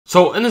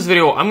So in this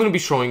video, I'm going to be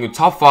showing you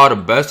top 5 of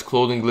the best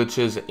clothing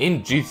glitches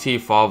in GTA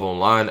 5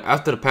 Online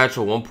after the patch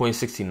of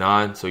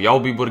 1.69. So y'all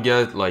will be able to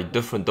get like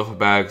different duffel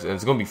bags, and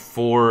it's going to be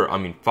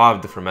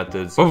 5 different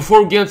methods. But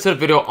before we get into the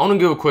video, I want to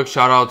give a quick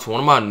shout out to one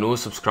of my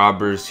newest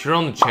subscribers here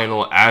on the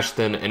channel,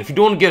 Ashton. And if you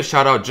do want to get a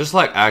shout out just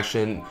like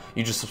Action,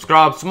 you just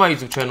subscribe to my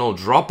YouTube channel,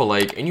 drop a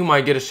like, and you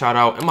might get a shout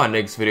out in my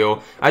next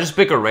video. I just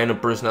pick a random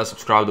person that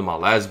subscribed to my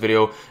last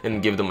video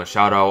and give them a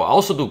shout out. I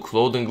also do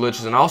clothing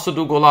glitches, and I also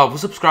do go live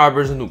with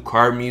subscribers and do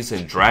car meets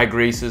and drag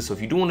races. So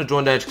if you do want to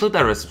join that, just click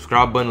that red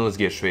subscribe button and let's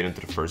get straight into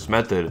the first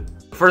method.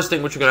 First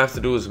thing what you're gonna have to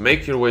do is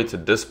make your way to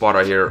this spot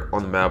right here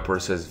on the map where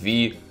it says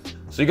V.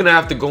 So you're gonna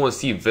have to go and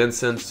see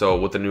Vincent, so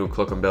with the new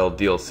Cluck and Bell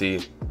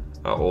DLC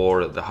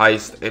or the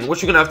heist. And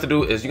what you're gonna have to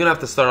do is you're gonna have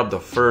to start up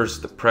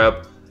the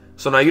prep.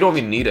 So now you don't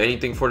even need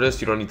anything for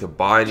this. You don't need to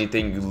buy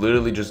anything. You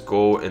literally just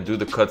go and do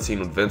the cutscene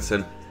with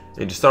Vincent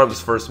and just start up this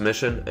first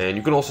mission. And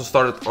you can also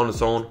start it on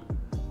its own.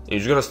 You're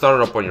just gonna start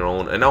it up on your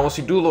own. And now once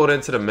you do load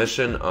into the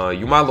mission,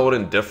 you might load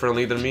in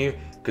differently than me,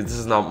 because this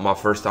is not my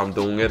first time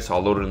doing it. So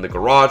I'll load it in the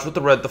garage with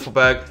the red duffel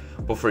bag.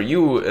 But for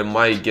you, it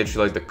might get you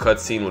like the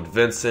cutscene with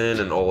Vincent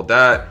and all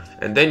that.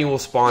 And then you will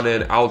spawn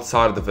in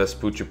outside of the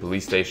Vespucci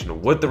police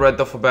station with the red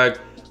duffel bag.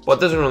 But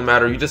it doesn't really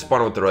matter, you just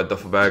spawn with the red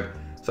duffel bag.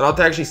 So now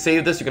to actually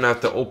save this, you're gonna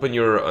have to open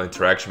your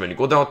interaction menu.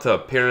 Go down to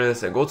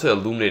appearance and go to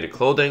illuminated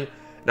clothing.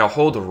 Now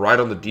hold right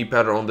on the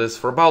D-pad on this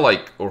for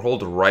about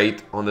hold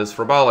right on this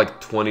for about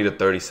like 20 to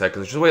 30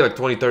 seconds. Just wait like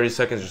 20-30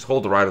 seconds, just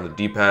hold right on the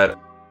D-pad.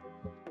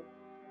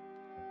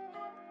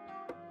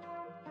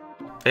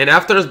 And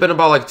after it's been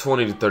about like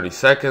 20 to 30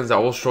 seconds, I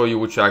will show you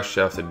what you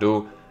actually have to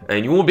do.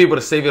 And you won't be able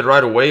to save it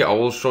right away. I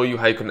will show you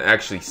how you can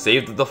actually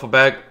save the duffel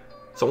bag.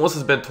 So once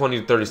it's been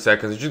 20 to 30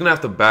 seconds, you're just gonna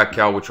have to back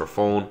out with your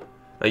phone.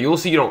 Now you'll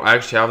see you don't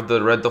actually have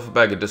the red duffel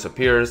bag, it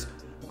disappears.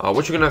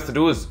 What you're gonna have to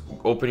do is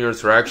open your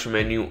interaction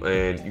menu,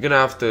 and you're gonna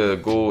have to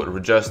go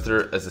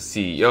register as a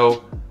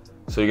CEO.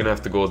 So you're gonna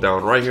have to go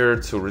down right here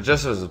to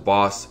register as a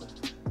boss,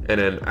 and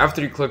then after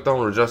you click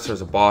on register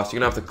as a boss, you're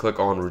gonna have to click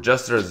on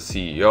register as a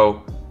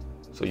CEO.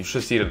 So you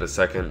should see it in a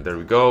second. There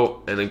we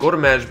go. And then go to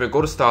management,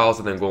 go to styles,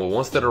 and then go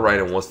once to the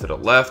right and once to the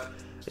left,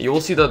 and you will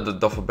see that the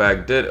duffel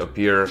bag did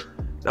appear.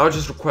 Now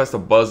just request a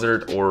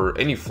buzzard or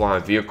any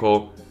flying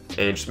vehicle,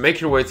 and just make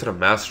your way to the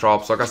mask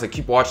drop. So like I said,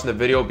 keep watching the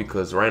video,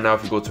 because right now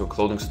if you go to a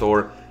clothing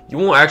store, you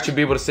won't actually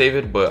be able to save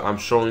it, but I'm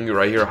showing you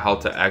right here how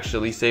to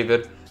actually save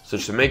it. So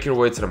just make your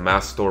way to the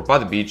mask store by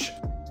the beach.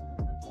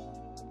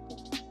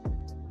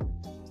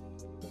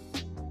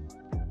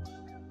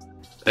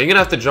 And you're gonna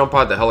have to jump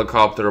out the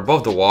helicopter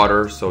above the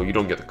water so you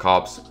don't get the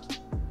cops.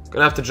 You're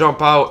gonna have to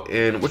jump out,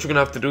 and what you're gonna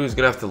have to do is you're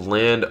gonna have to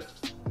land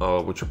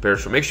with your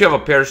parachute. Make sure you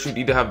have a parachute.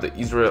 Either have the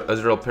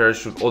Israel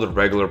parachute or the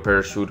regular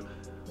parachute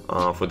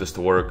for this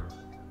to work.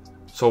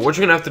 So what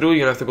you're gonna have to do, you're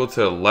gonna have to go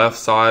to the left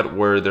side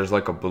where there's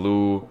like a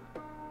blue,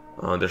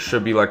 there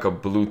should be like a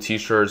blue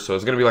t-shirt. So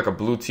it's gonna be like a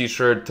blue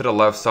t-shirt. To the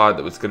left side,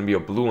 it's gonna be a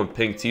blue and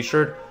pink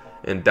t-shirt,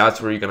 and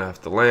that's where you're gonna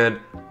have to land.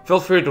 Feel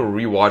free to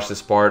rewatch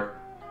this part.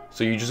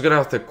 So you're just gonna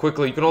have to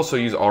quickly, you can also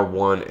use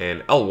R1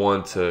 and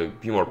L1 to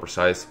be more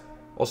precise.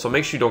 Also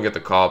make sure you don't get the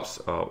cops,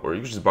 or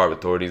you can just bribe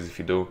authorities if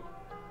you do.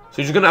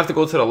 So you're just gonna have to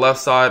go to the left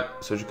side,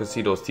 so as you can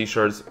see those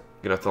t-shirts.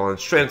 You're gonna have to land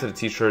straight into the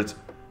t-shirts,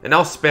 and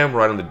now spam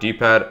right on the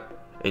D-pad,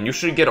 and you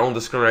should get on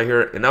the screen right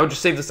here. And now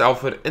just save this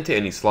outfit into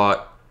any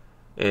slot,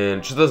 and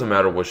it just doesn't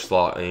matter which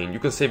slot, and you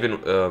can save it,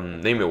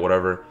 name it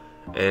whatever.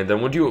 And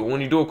then when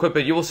you do equip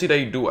it, you will see that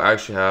you do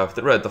actually have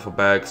the red duffel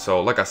bag.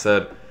 So like I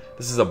said,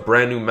 this is a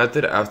brand new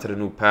method after the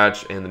new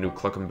patch and the new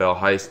Cluck and Bell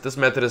heist. This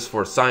method is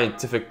for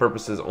scientific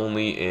purposes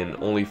only, and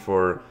only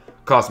for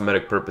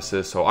cosmetic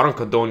purposes. So I don't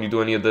condone you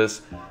do any of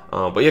this.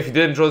 But yeah, if you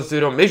did enjoy this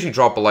video, make sure you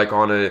drop a like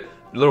on it.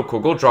 Little cool,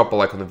 go drop a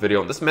like on the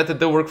video. This method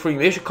did work for you.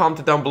 Make sure you comment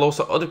it down below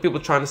so other people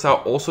trying this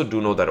out also do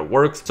know that it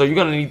works. So you're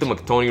gonna need the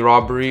McTony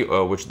robbery,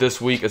 which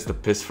this week is the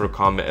Ps4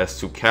 Comet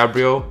S2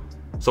 Cabrio.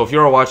 So if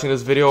you're watching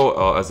this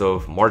video as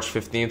of March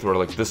 15th, or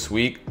like this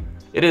week,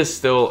 it is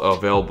still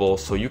available.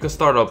 So you can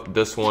start up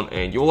this one,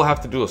 and you will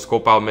have to do a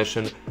scope out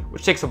mission,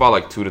 which takes about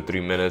like 2 to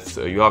 3 minutes.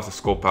 You have to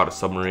scope out a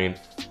submarine,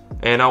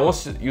 and now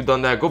once you've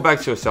done that, go back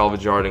to your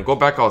salvage yard and go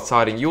back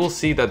outside, and you will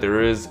see that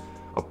there is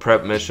a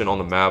prep mission on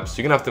the map. So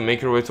you're gonna have to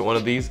make your way to one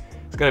of these.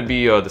 It's gonna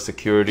be the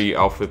security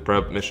outfit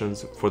prep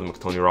missions for the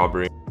McTony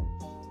robbery.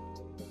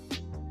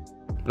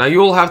 Now you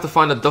will have to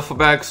find a duffel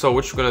bag. So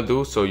what you're gonna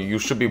do, so you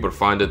should be able to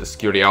find it, the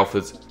security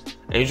outfits,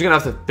 and you're just gonna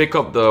have to pick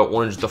up the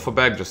orange duffel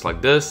bag just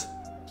like this.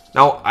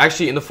 Now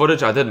actually in the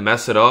footage I did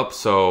mess it up,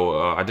 so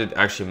I did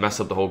actually mess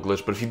up the whole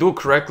glitch, but if you do it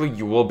correctly,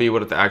 you will be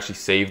able to actually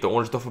save the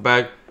orange duffel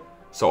bag.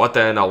 So at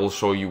the end I will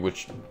show you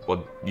what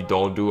you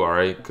don't do,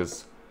 alright,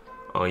 because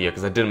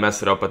because I did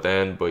mess it up at the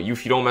end, but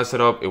if you don't mess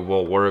it up, it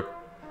won't work.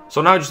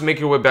 So now just make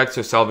your way back to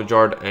your salvage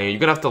yard, and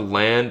you're gonna have to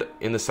land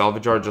in the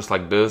salvage yard just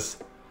like this.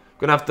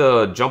 You're gonna have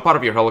to jump out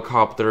of your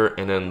helicopter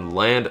and then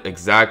land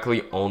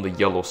exactly on the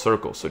yellow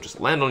circle. So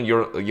just land on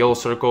your yellow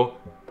circle,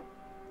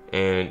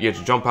 and yeah,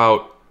 just jump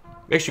out.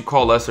 Make sure you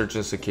call lesser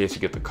just in case you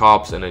get the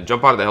cops, and then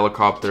jump out of the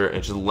helicopter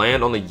and just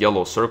land on the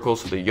yellow circle.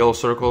 So the yellow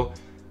circle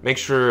make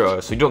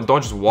sure so you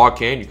don't just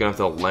walk in. You're gonna have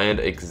to land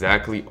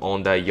exactly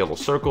on that yellow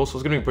circle, so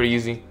it's gonna be pretty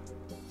easy.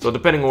 So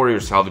depending on where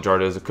your salvage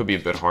yard is, it could be a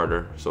bit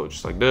harder. So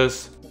just like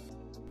this.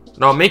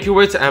 Now make your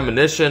way to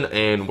ammunition,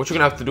 and what you're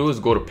gonna have to do is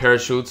go to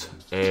parachutes,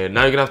 and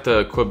now you're gonna have to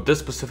equip this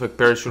specific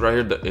parachute right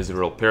here, the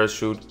Israel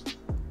parachute,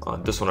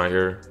 this one right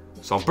here.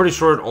 So I'm pretty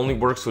sure it only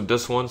works with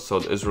this one, so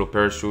the Israel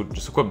parachute,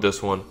 just equip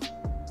this one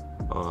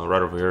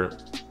right over here.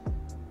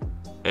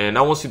 And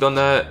now once you've done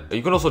that,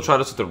 you can also try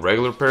this with the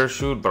regular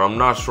parachute, but I'm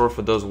not sure if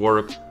it does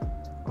work.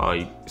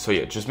 So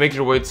yeah, just make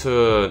your way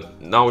to,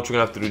 now what you're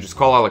gonna have to do, just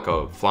call out like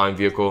a flying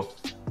vehicle.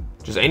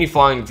 Just any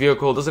flying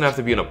vehicle. It doesn't have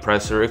to be an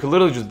oppressor. It could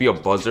literally just be a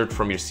buzzard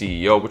from your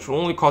CEO, which will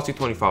only cost you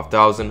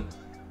 25,000.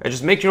 And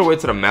just make your way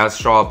to the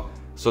mask shop.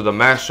 So the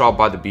mask shop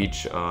by the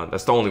beach,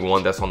 that's the only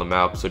one that's on the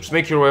map. So just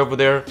make your way over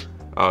there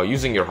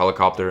using your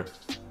helicopter.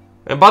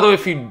 And by the way,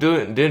 if you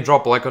didn't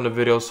drop a like on the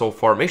video so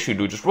far, make sure you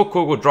do. Just real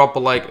quick, we'll drop a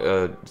like.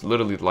 It's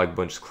literally the like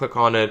button. Just click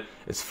on it.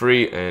 It's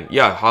free. And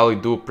yeah, I highly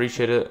do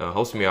appreciate it.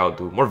 Helps me out.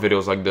 Do more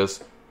videos like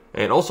this.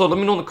 And also, let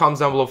me know in the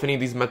comments down below if any of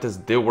these methods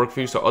did work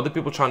for you. So other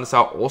people trying this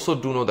out also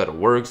do know that it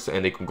works,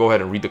 and they can go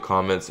ahead and read the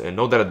comments and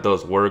know that it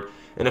does work.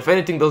 And if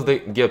anything does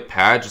get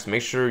patched, just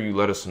make sure you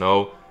let us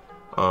know.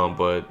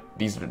 But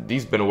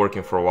these been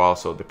working for a while,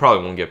 so they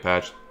probably won't get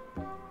patched.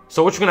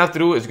 So what you're gonna have to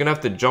do is you're gonna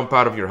have to jump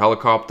out of your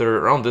helicopter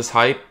around this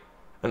height,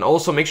 and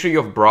also make sure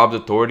you have bribed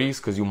authorities,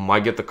 because you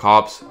might get the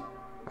cops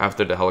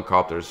after the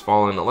helicopter is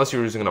fallen, unless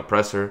you're using an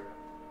oppressor.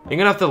 You're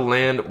gonna have to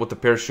land with the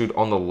parachute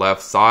on the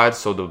left side,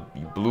 so the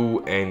blue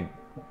and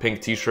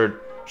pink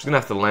t-shirt, just gonna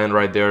have to land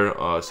right there,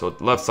 so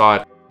the left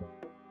side.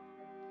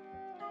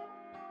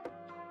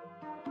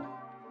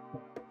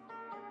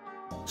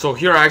 So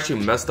here I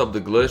actually messed up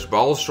the glitch, but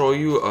I'll show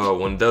you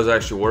when it does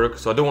actually work.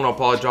 So I do want to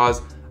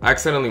apologize. I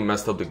accidentally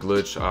messed up the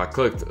glitch. I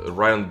clicked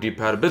right on the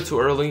D-pad a bit too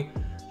early.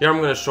 Here I'm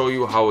going to show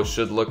you how it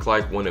should look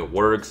like when it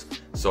works.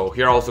 So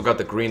here I also got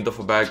the green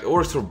duffel bag. It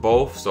works for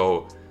both,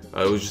 so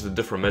it was just a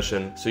different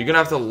mission. So you're gonna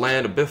have to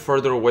land a bit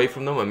further away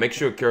from them and make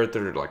sure your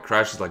character like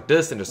crashes like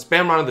this, and just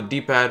spam around the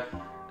D-pad,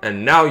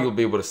 and now you'll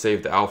be able to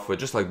save the outfit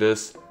just like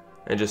this,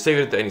 and just save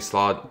it to any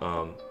slot.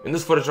 In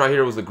this footage right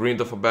here was the green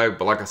duffel bag,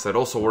 but like I said,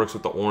 also works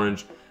with the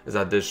orange, as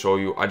I did show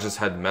you. I just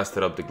had messed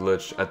it up, the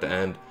glitch at the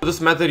end. For this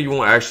method, you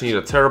won't actually need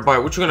a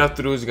terabyte. What you're gonna have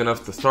to do is you're gonna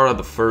have to start at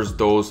the first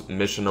dose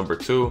mission number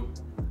 2.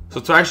 So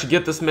to actually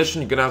get this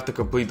mission, you're gonna have to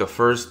complete the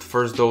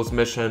first dose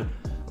mission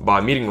by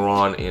meeting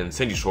Ron in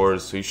Sandy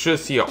Shores. So you should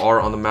see an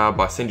R on the map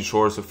by Sandy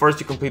Shores. So first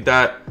you complete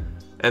that,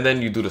 and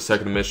then you do the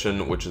second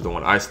mission, which is the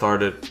one I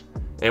started.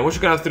 And what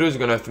you're gonna have to do is you're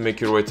gonna have to make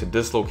your way to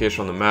this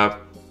location on the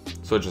map.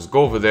 So just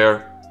go over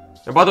there.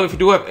 And by the way, if you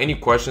do have any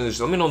questions,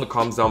 just let me know in the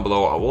comments down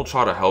below. I will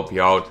try to help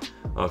you out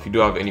if you do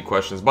have any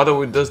questions. By the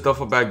way, this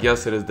duffel bag,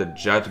 yes, it is the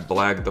jet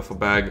black duffel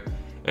bag,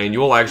 and you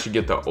will actually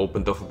get the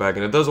open duffel bag,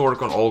 and it does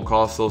work on all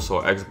consoles,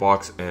 so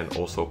Xbox and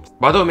also.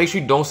 By the way, make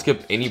sure you don't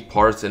skip any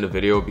parts in the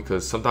video,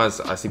 because sometimes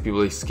I see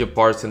people, they skip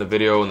parts in the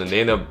video and then they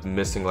end up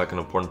missing like an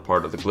important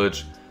part of the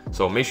glitch.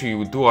 So make sure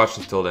you do watch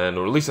until the end,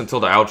 or at least until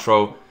the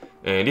outro.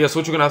 And yeah, so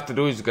what you're gonna have to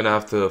do is you're gonna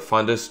have to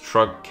find this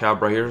truck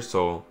cab right here.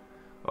 So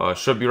it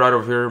should be right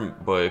over here,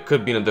 but it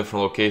could be in a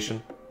different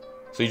location.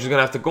 So you're just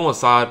gonna have to go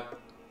inside.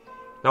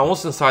 Now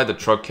once inside the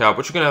truck cab,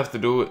 what you're gonna have to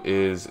do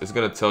is it's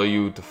gonna tell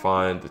you to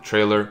find the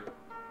trailer.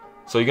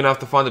 So you're gonna have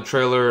to find the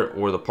trailer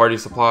or the party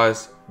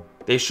supplies.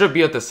 They should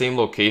be at the same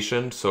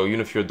location, so even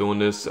if you're doing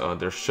this,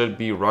 there should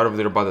be right over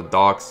there by the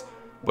docks,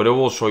 but it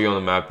will show you on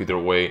the map either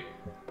way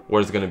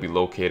where it's gonna be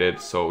located.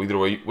 So either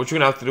way, what you're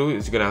gonna have to do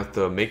is you're gonna have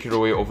to make your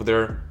way over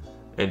there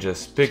and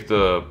just pick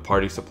the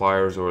party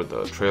suppliers or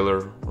the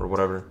trailer or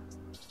whatever.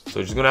 So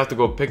you're just gonna have to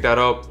go pick that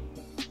up.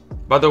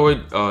 By the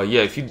way,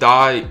 yeah, if you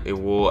die, it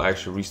will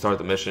actually restart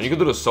the mission. You can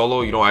do the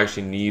solo. You don't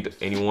actually need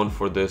anyone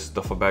for this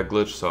duffel bag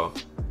glitch, so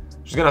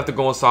just gonna have to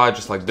go inside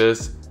just like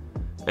this.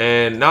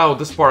 And now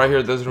this part right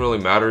here doesn't really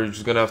matter. You're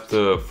just gonna have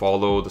to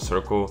follow the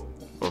circle,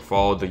 or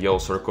follow the yellow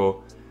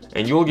circle,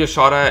 and you will get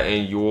shot at,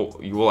 and you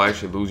will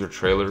actually lose your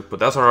trailer, but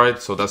that's all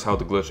right. So that's how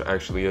the glitch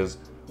actually is,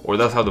 or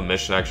that's how the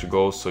mission actually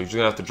goes. So you're just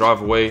gonna have to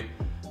drive away,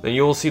 then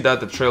you will see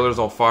that the trailer is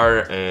on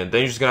fire, and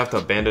then you're just gonna have to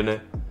abandon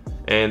it.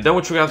 And then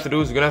what you're gonna have to do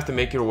is you're gonna have to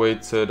make your way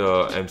to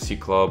the MC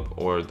club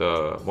or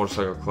the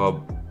motorcycle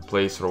club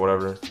place or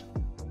whatever.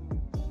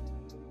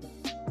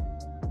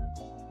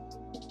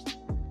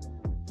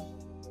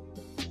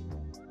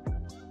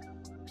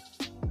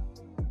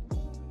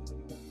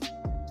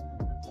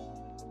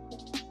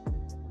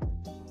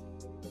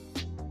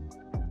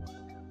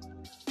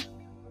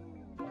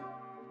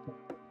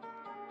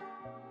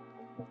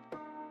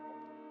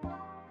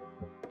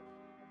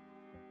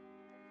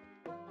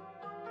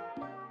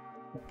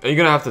 And you're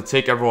gonna have to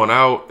take everyone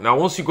out. Now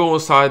once you go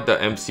inside the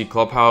MC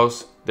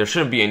clubhouse, there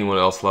shouldn't be anyone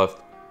else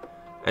left.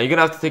 And you're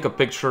gonna have to take a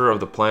picture of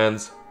the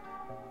plans.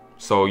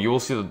 So you will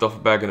see the duffel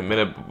bag in a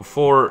minute, but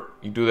before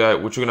you do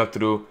that, what you're gonna have to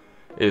do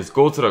is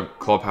go to the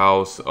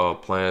clubhouse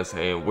plans,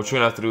 and what you're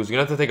gonna have to do is you're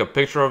gonna have to take a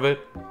picture of it.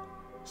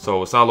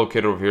 So it's not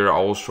located over here. I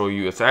will show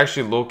you. It's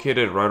actually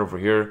located right over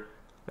here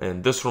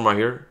in this room right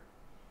here.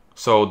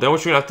 So then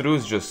what you're gonna have to do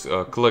is just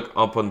click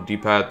up on the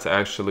D-pad to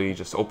actually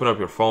just open up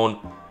your phone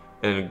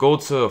and go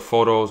to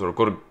photos, or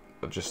go to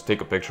just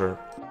take a picture.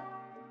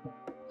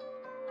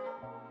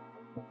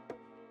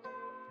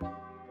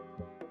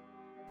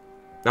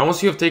 Now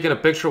once you have taken a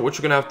picture, what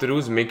you're gonna have to do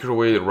is make your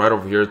way right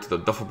over here to the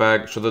duffel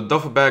bag. So the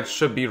duffel bag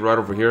should be right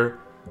over here,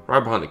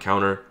 right behind the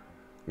counter.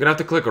 You're gonna have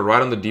to click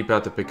right on the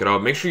D-pad to pick it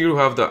up. Make sure you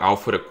have the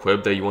outfit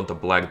equipped that you want the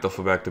black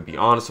duffel bag to be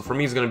on. So for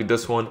me, it's gonna be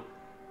this one.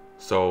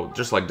 So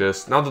just like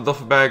this. Now the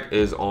duffel bag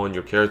is on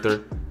your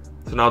character.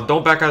 So now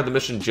don't back out of the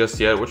mission just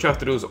yet. What you have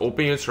to do is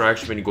open your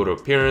interaction menu, go to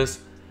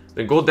appearance,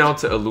 then go down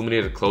to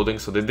illuminated clothing.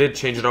 So they did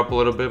change it up a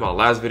little bit. My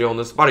last video on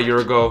this, about a year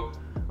ago,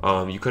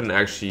 you couldn't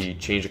actually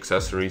change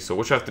accessories. So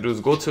what you have to do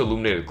is go to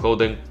illuminated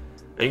clothing,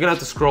 and you're gonna have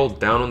to scroll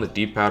down on the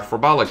D-pad for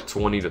about like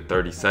 20 to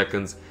 30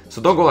 seconds.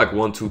 So don't go like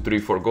 1, 2, 3,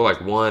 4. Go like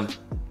 1,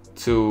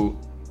 2,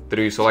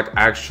 3. So like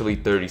actually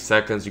 30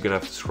 seconds. You're gonna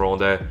have to scroll on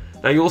that.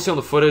 Now you will see on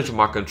the footage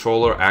my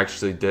controller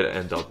actually did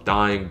end up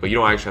dying, but you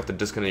don't actually have to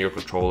disconnect your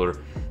controller.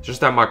 It's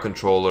just that my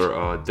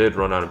controller did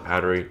run out of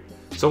battery.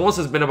 So once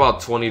it's been about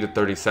 20 to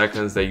 30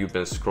 seconds that you've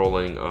been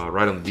scrolling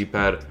right on the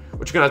D-pad,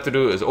 what you're gonna have to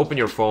do is open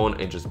your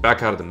phone and just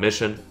back out of the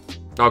mission.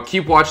 Now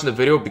keep watching the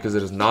video because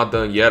it is not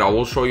done yet. I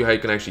will show you how you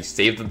can actually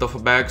save the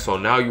duffel bag. So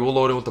now you will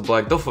load in with the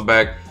black duffel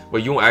bag,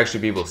 but you won't actually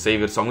be able to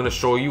save it. So I'm gonna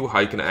show you how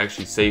you can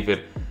actually save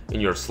it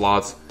in your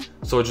slots.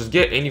 So just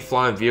get any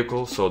flying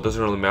vehicle, so it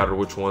doesn't really matter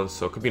which one.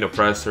 So it could be an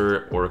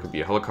oppressor or it could be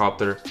a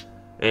helicopter.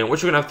 And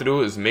what you're gonna have to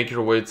do is make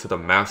your way to the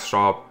mask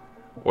shop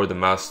or the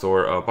mask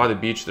store by the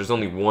beach. There's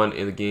only one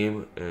in the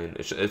game, and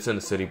it's in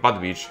the city by the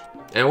beach.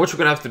 And what you're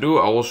gonna have to do,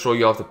 I will show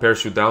you how to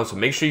parachute down. So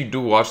make sure you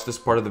do watch this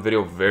part of the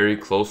video very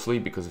closely,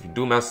 because if you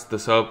do mess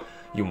this up,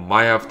 you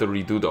might have to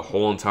redo the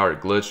whole entire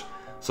glitch.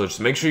 So just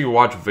make sure you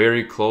watch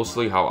very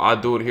closely how I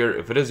do it here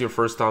if it is your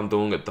first time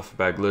doing a duffel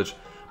bag glitch.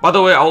 By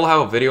the way, I will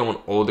have a video on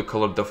all the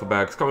colored duffel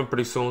bags coming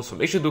pretty soon, so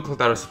make sure you do click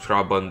that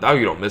subscribe button, that way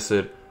you don't miss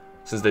it,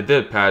 since they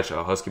did patch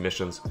Husky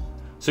missions.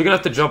 So you're gonna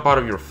have to jump out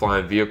of your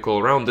flying vehicle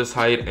around this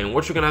height, and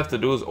what you're gonna have to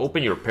do is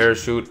open your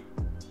parachute,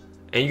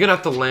 and you're gonna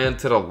have to land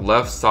to the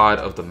left side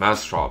of the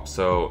mask shop.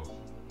 So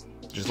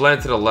just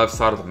land to the left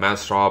side of the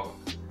mask shop,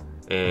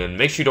 and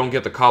make sure you don't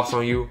get the cops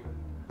on you.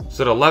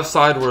 So the left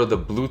side where the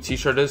blue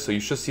t-shirt is, so you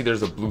should see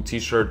there's a blue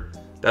t-shirt,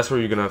 that's where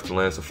you're gonna have to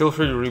land. So feel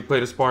free to replay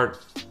this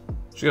part.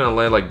 You're gonna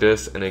land like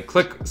this, and then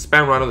click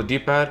spam right on the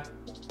D-pad,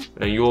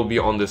 and you will be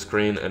on the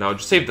screen. And I'll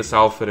just save this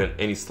outfit in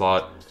any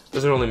slot.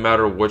 Doesn't really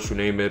matter what you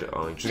name it,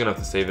 you're just gonna have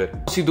to save it.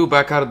 Once you do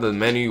back out of the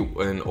menu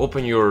and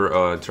open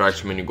your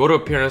interaction menu, go to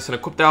appearance and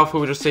equip the outfit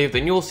we just saved,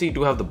 and you will see you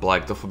do have the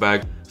black duffel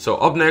bag. So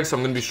up next,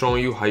 I'm gonna be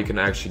showing you how you can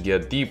actually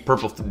get the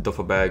purple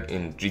duffel bag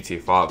in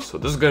GTA 5. So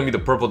this is gonna be the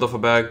purple duffel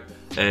bag,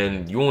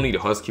 and you will need a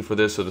Husky for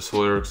this. So this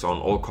works on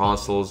all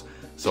consoles.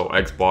 So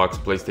Xbox,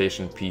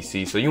 PlayStation,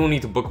 PC. So you will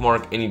need to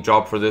bookmark any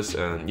job for this,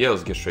 and yeah,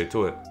 let's get straight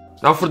to it.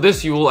 Now for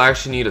this, you will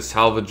actually need a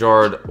salvage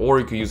yard, or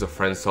you could use a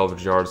friend's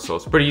salvage yard. So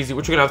it's pretty easy.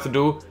 What you're gonna have to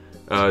do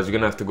is you're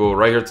gonna have to go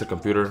right here to the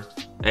computer,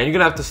 and you're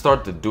gonna have to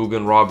start the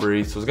Dugan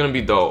robbery. So it's gonna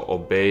be the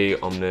Obey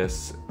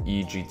Omnis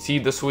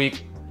EGT this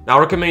week. Now I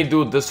recommend you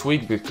do it this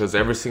week because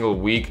every single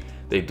week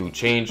they do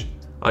change.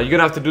 You're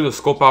gonna have to do the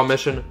scope out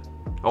mission.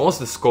 And once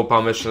the scope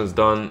out mission is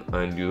done,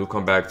 and you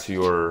come back to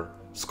your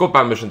scope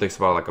out mission, takes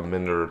about like a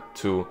minute or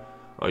two.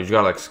 You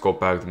gotta like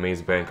scope out the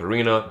Maze Bank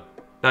Arena.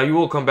 Now you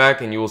will come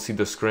back and you will see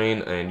the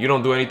screen, and you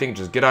don't do anything,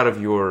 just get out of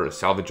your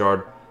salvage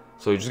yard.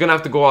 So you're just gonna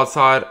have to go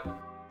outside.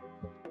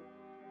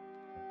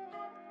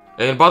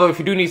 And by the way, if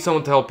you do need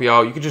someone to help you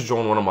out, you can just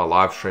join one of my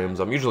live streams.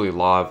 I'm usually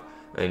live,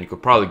 and you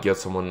could probably get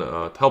someone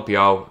to help you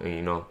out, and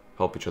you know,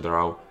 help each other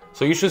out.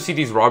 So you should see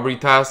these robbery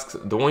tasks.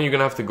 The one you're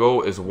gonna have to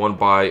go is one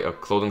by a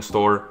clothing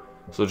store.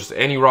 So just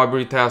any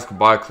robbery task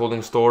by a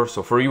clothing store.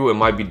 So for you, it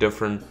might be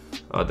different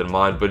than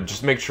mine, but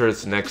just make sure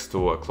it's next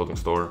to a clothing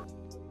store.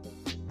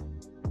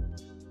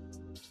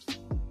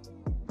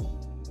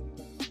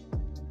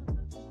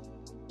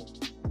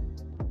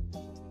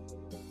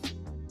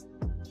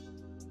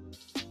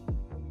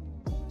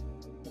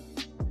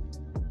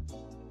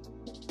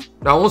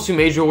 Now once you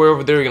made your way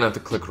over there, you're gonna have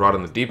to click right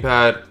on the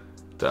D-pad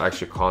to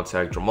actually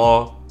contact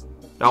Jamal.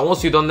 Now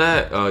once you've done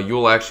that,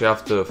 you'll actually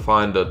have to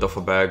find the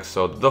duffel bag.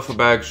 So the duffel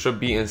bag should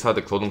be inside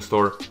the clothing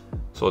store.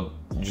 So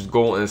you just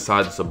go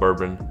inside the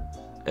Suburban,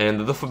 and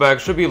the duffel bag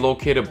should be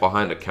located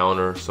behind the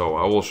counter. So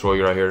I will show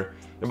you right here.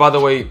 And by the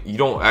way, you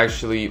don't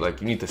actually,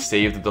 like, you need to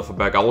save the duffel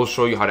bag. I will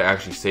show you how to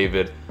actually save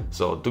it.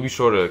 So do be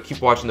sure to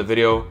keep watching the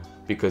video,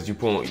 because you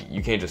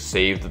can't just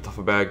save the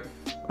duffel bag.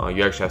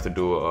 You actually have to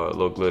do a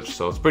little glitch.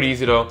 So it's pretty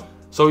easy though.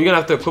 So you're gonna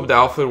have to equip the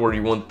outfit where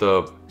you want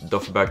the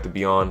duffel bag to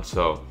be on.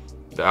 So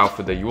the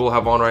outfit that you will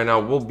have on right now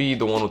will be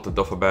the one with the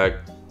duffel bag.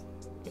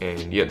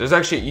 And yeah, there's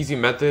actually an easy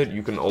method.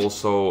 You can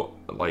also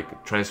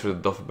like transfer the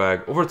duffel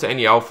bag over to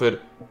any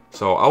outfit.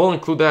 So I will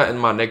include that in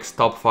my next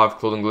top 5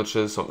 clothing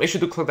glitches. So make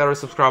sure to click that red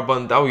subscribe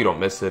button, that way you don't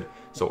miss it.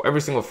 So every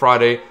single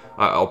Friday,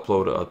 I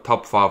upload a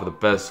top 5 of the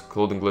best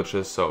clothing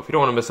glitches. So if you don't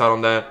want to miss out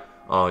on that,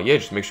 yeah,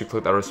 just make sure you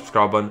click that red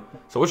subscribe button.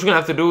 So what you're gonna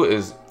have to do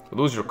is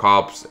lose your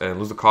cops and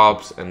lose the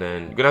cops, and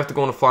then you're gonna have to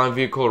go in a flying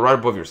vehicle right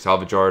above your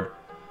salvage yard,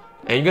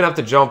 and you're gonna have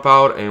to jump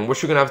out. And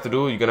what you're gonna have to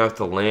do, you're gonna have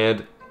to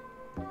land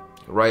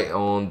right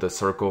on the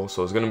circle.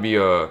 So it's gonna be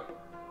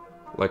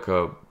like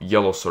a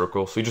yellow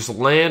circle. So you just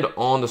land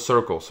on the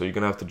circle. So you're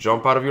gonna have to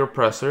jump out of your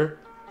oppressor.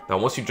 Now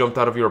once you jumped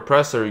out of your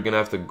oppressor, you're gonna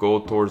have to go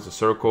towards the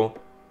circle,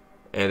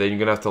 and then you're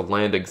gonna have to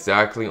land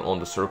exactly on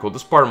the circle.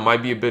 This part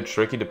might be a bit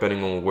tricky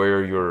depending on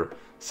where your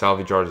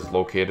salvage yard is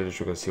located. As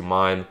you can see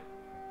mine,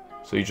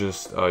 so you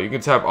just you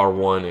can tap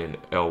R1 and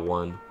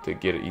L1 to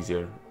get it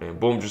easier, and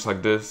boom, just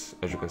like this.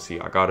 As you can see,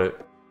 I got it.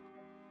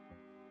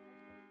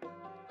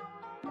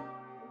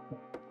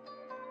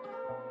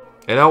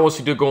 And now once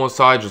you do go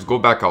inside, just go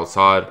back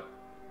outside.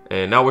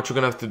 And now what you're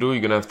gonna have to do,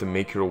 you're gonna have to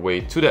make your way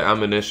to the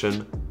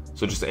ammunition.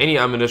 So just any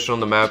ammunition on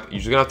the map, you're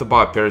just gonna have to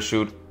buy a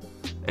parachute,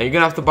 and you're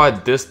gonna have to buy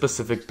this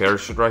specific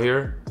parachute right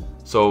here.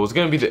 So it's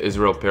gonna be the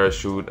Israel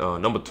parachute,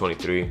 number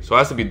 23. So it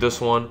has to be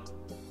this one.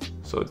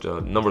 So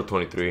number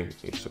 23,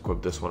 you just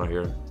equip this one right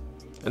here.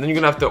 And then you're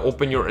gonna have to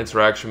open your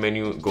interaction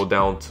menu, go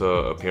down to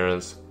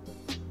appearance,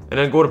 and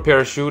then go to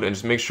parachute, and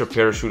just make sure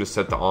parachute is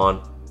set to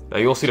on. Now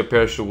you'll see the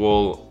parachute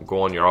will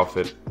go on your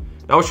outfit.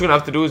 Now what you're gonna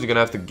have to do is you're gonna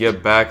have to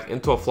get back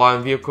into a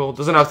flying vehicle. It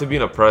doesn't have to be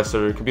an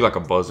oppressor, it could be like a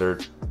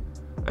buzzard.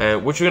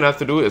 And what you're gonna have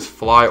to do is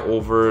fly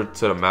over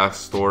to the Max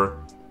store,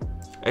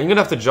 and you're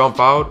gonna have to jump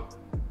out,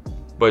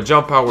 but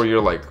jump out where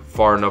you're like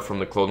far enough from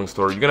the clothing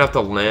store. You're gonna have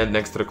to land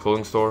next to the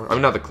clothing store. I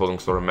mean, not the clothing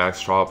store, Max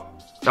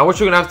shop. Now what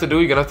you're gonna have to do,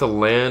 you're gonna have to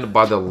land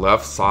by the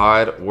left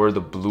side where the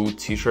blue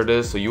t-shirt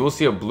is. So you will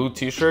see a blue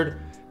t-shirt,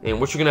 and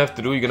what you're gonna have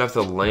to do, you're gonna have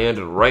to land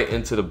right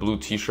into the blue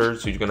t-shirt.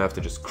 So you're gonna have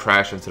to just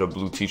crash into the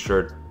blue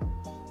t-shirt.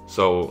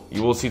 So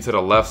you will see to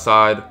the left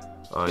side.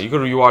 You can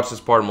rewatch this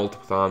part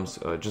multiple times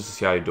just to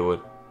see how you do it.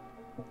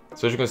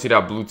 So as you can see,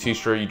 that blue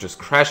t-shirt, you just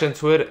crash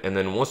into it, and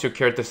then once your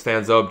character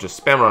stands up,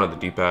 just spam around on the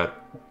d-pad,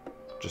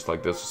 just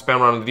like this. So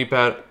spam around on the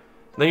d-pad,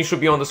 then you should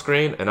be on the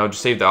screen, and I'll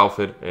just save the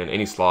outfit in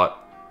any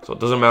slot. So it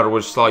doesn't matter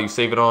which slot you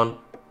save it on,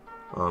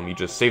 you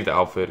just save the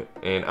outfit.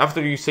 And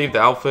after you save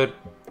the outfit,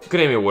 you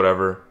can name it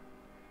whatever.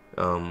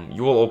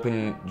 You will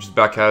open, just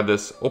back out of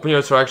this, open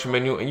your interaction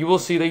menu, and you will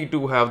see that you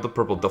do have the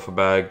purple duffel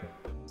bag.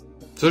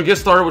 So to get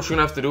started, what you're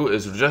gonna have to do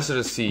is register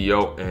the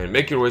CEO and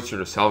make your way to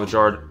the salvage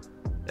yard.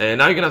 And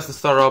now you're gonna have to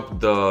start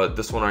up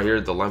this one right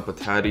here, the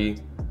Lampatati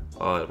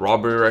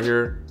robbery right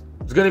here.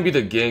 It's gonna be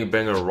the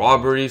gangbanger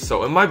robbery,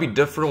 so it might be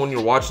different when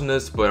you're watching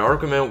this, but I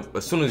recommend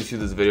as soon as you see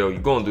this video, you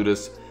go and do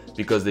this,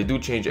 because they do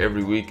change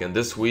every week, and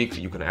this week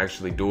you can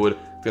actually do it.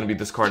 It's gonna be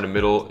this card in the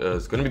middle.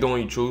 It's gonna be the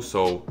one you choose,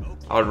 so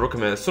I would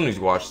recommend as soon as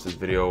you watch this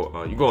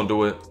video, you go and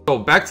do it. So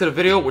back to the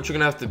video, what you're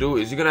gonna have to do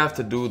is you're gonna have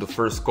to do the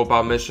first scope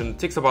out mission. It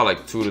takes about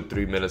like 2 to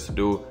 3 minutes to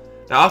do.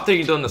 Now after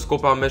you've done the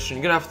scope out mission,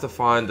 you're gonna have to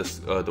find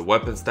the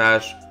weapon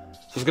stash.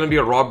 So it's gonna be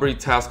a robbery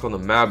task on the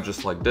map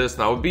just like this.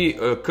 Now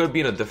it could be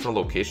in a different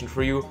location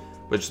for you,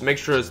 but just make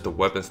sure it's the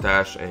weapon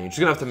stash, and you're just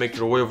gonna have to make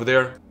your way over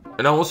there.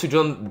 And now once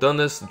you've done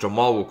this,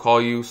 Jamal will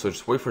call you, so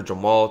just wait for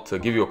Jamal to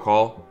give you a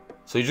call.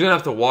 So you're just gonna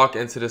have to walk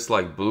into this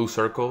like blue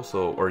circle,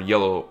 or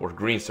yellow or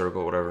green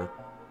circle, whatever.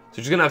 So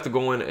you're just gonna have to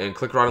go in and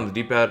click right on the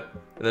D-pad,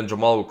 and then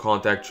Jamal will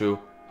contact you.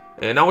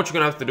 And now what you're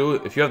gonna have to do,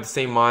 if you have the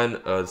same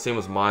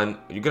as mine,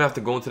 you're gonna have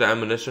to go into the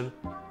ammunition.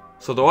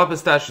 So the weapon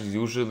stash is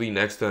usually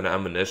next to an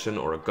ammunition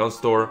or a gun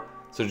store,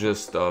 so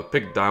just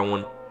pick that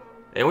one.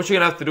 And what you're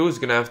gonna have to do is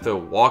you're gonna have to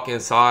walk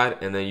inside,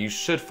 and then you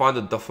should find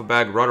the duffel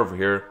bag right over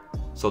here.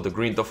 So the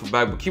green duffel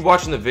bag, but keep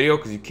watching the video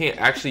because you can't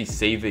actually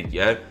save it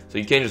yet. So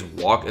you can't just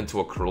walk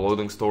into a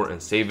clothing store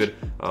and save it.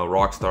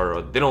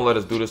 Rockstar, they don't let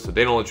us do this, so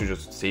they don't let you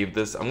just save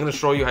this. I'm gonna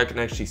show you how you can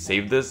actually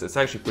save this. It's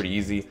actually pretty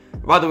easy.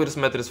 By the way, this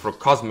method is for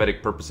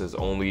cosmetic purposes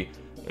only,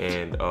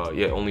 and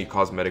yeah, only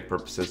cosmetic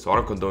purposes. So I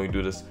don't condone you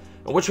do this.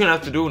 And what you're gonna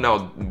have to do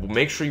now,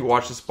 make sure you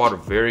watch this spot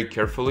very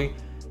carefully.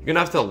 You're gonna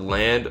have to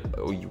land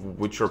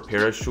with your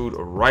parachute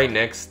right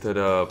next to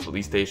the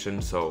police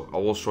station. So I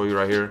will show you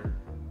right here.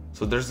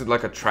 So there's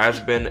like a trash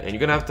bin, and you're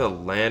gonna have to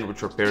land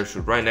with your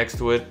parachute right next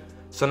to it.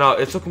 So now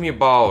it took me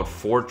about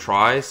 4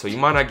 tries, so you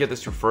might not get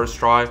this your first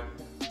try.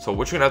 So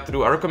what you're gonna have to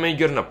do, I recommend you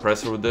get an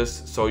oppressor with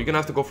this. So you're gonna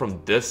have to go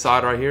from this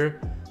side right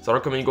here. So I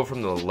recommend you go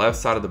from the left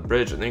side of the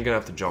bridge, and then you're gonna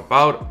have to jump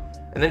out,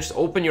 and then just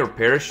open your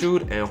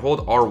parachute and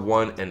hold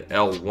R1 and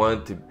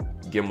L1 to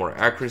get more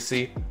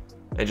accuracy.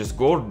 And just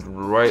go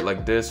right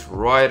like this,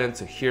 right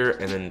into here,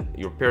 and then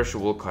your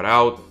parachute will cut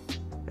out.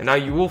 And now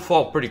you will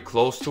fall pretty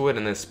close to it,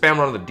 and then spam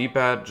around the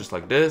D-pad just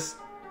like this.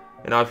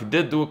 And now if you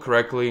did do it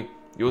correctly,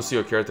 you will see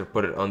your character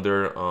put it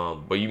under,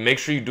 but you make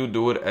sure you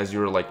do it as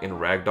you're like in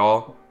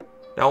ragdoll.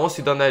 Now once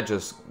you've done that,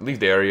 just leave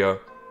the area,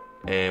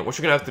 and what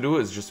you're gonna have to do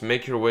is just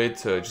make your way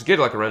to, just get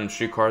like a random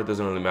streetcar,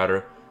 doesn't really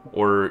matter,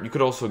 or you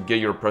could also get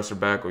your oppressor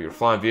back or your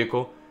flying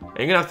vehicle, and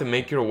you're gonna have to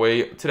make your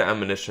way to the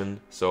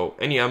ammunition. So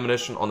any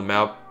ammunition on the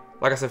map,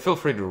 like I said, feel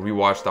free to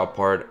rewatch that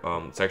part.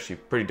 It's actually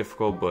pretty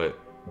difficult, but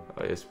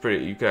it's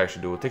pretty, you could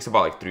actually do it. It takes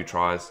about like 3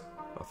 tries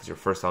if it's your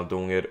first time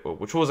doing it,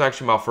 which was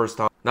actually my first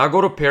time. Now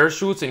go to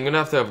parachutes, and you're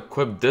gonna have to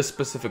equip this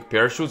specific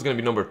parachute. It's gonna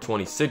be number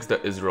 26,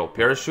 the Israel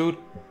parachute.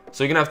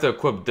 So you're gonna have to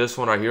equip this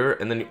one right here,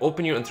 and then you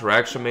open your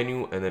interaction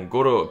menu and then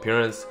go to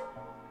appearance,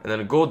 and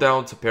then go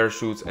down to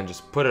parachutes and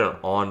just put it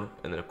on,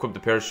 and then equip the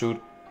parachute.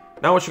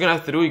 Now what you're gonna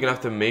have to do, you're gonna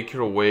have to make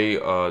your way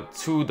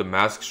to the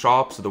mask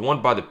shop, so the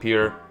one by the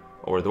pier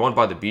or the one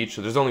by the beach.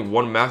 So there's only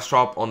one mask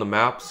shop on the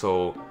map,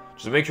 so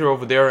just make sure you're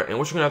over there. And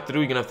what you're gonna have to do,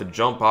 you're gonna have to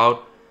jump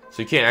out.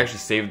 So you can't actually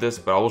save this,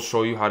 but I will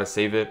show you how to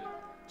save it.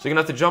 So you're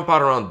gonna have to jump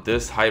out around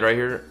this height right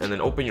here, and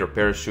then open your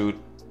parachute.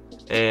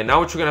 And now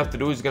what you're gonna have to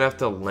do is you're gonna have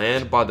to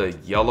land by the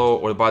yellow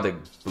or by the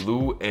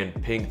blue and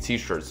pink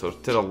t-shirt. So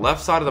to the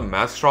left side of the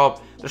mask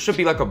shop, there should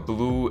be like a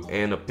blue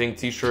and a pink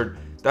t-shirt.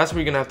 That's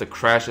where you're gonna have to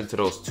crash into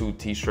those two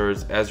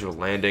t-shirts as you're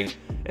landing,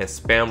 and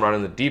spam right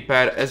on the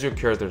D-pad as your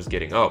character is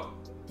getting up.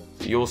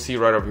 So you'll see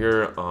right up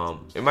here,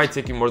 it might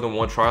take you more than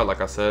one try.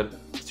 Like I said,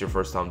 it's your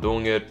first time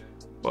doing it,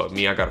 but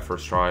me, I got a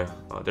first try.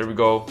 There we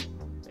go.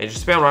 And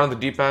just spam right on the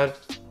D-pad,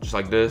 just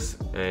like this,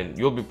 and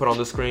you'll be put on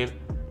the screen.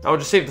 Now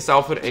just save this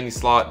outfit in any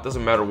slot.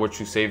 Doesn't matter what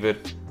you save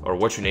it or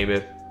what you name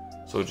it.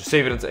 So just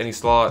save it into any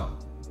slot.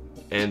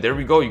 And there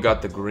we go. You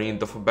got the green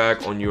duffel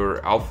bag on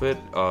your outfit.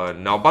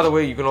 Now, by the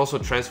way, you can also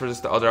transfer this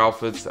to other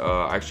outfits.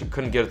 I actually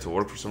couldn't get it to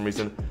work for some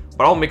reason,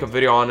 but I'll make a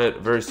video on it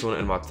very soon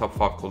in my top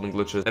 5 clothing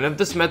glitches. And if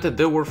this method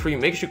did work for you,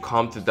 make sure you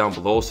comment it down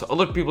below so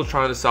other people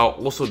trying this out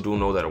also do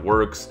know that it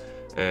works.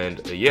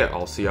 And yeah,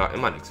 I'll see y'all in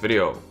my next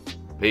video.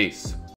 Peace.